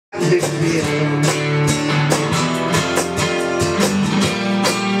happy feel?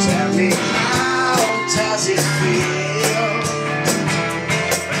 Tell me, how does it feel?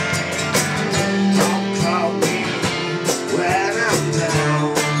 Don't call me when I'm down.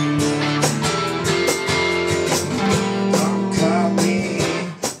 Don't call me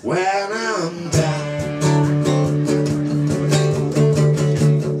when I'm down.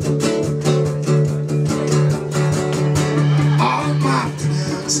 All my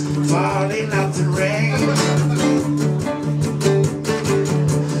plans falling out the rain.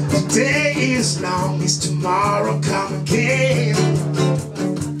 Today is long, is tomorrow come again?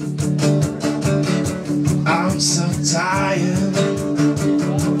 I'm so tired,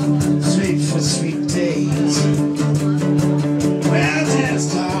 sweet for sweet days. Well, there's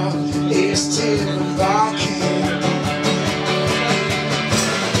dark, is still embarking.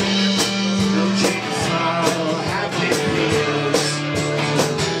 Looking for happy feels.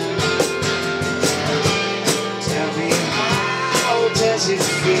 Tell me, how does it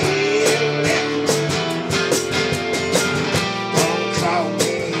feel? Don't call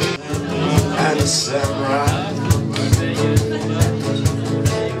me at the sunrise.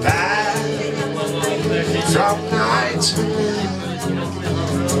 Back from night to night,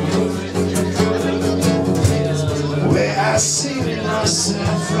 where I see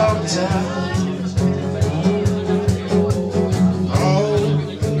myself float down. Oh,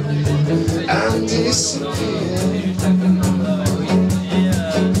 and disappear.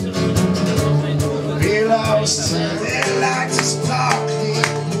 Lost in the light is sparkling.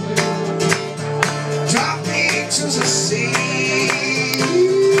 Drop me to the sea.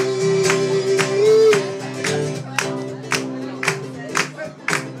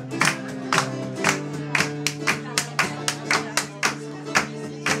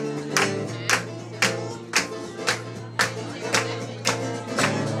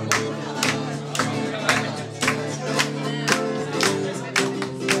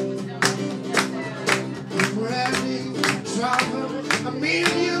 Travel a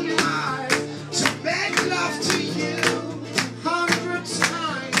million miles to make love to you 100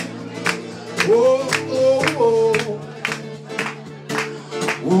 times. Whoa, whoa, whoa.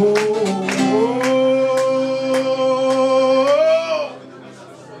 Whoa, whoa.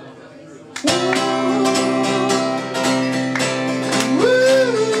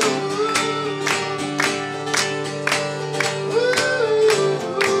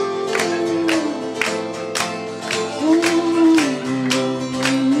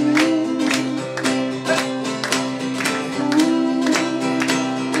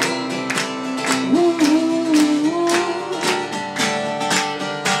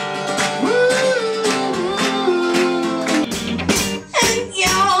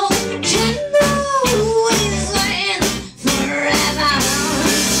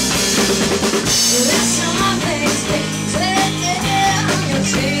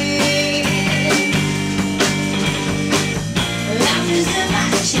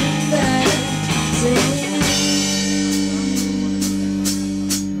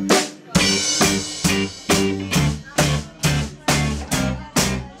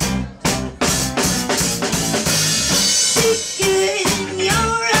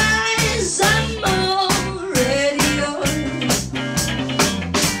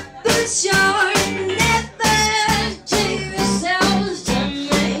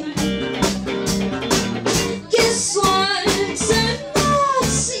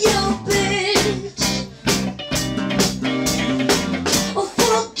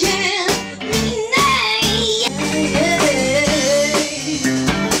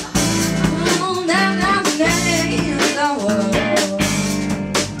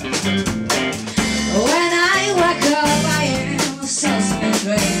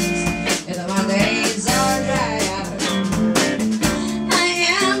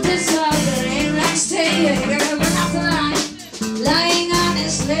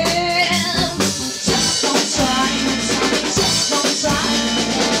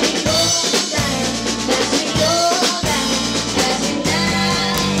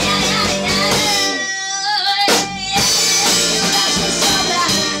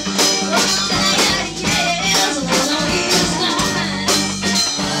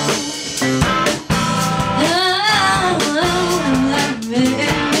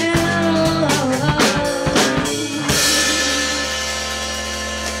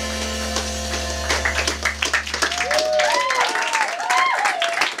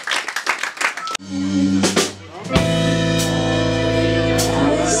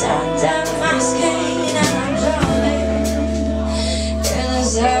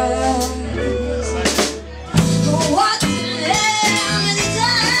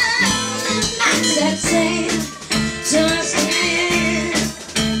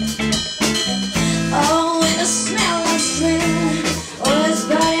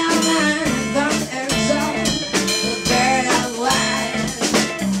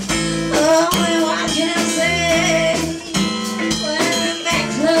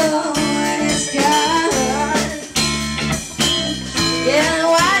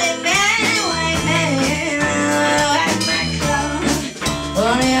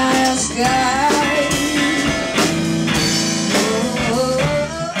 the sky.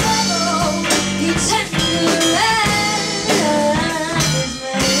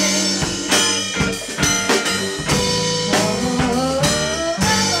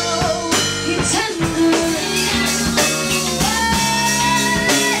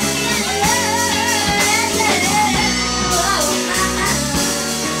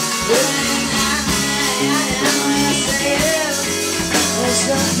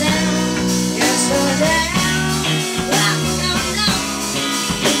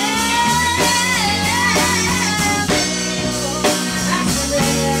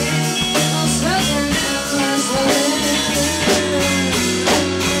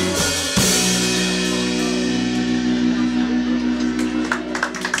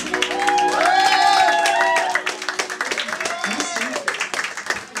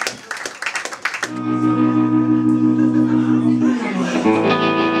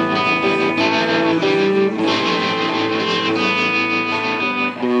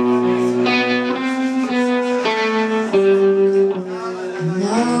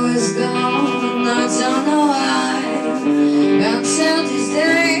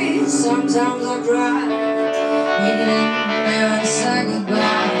 Sometimes I cry. He didn't never say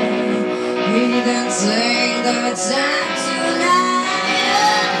goodbye. He didn't take the time to lie.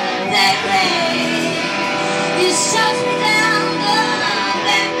 Baby, you shot me.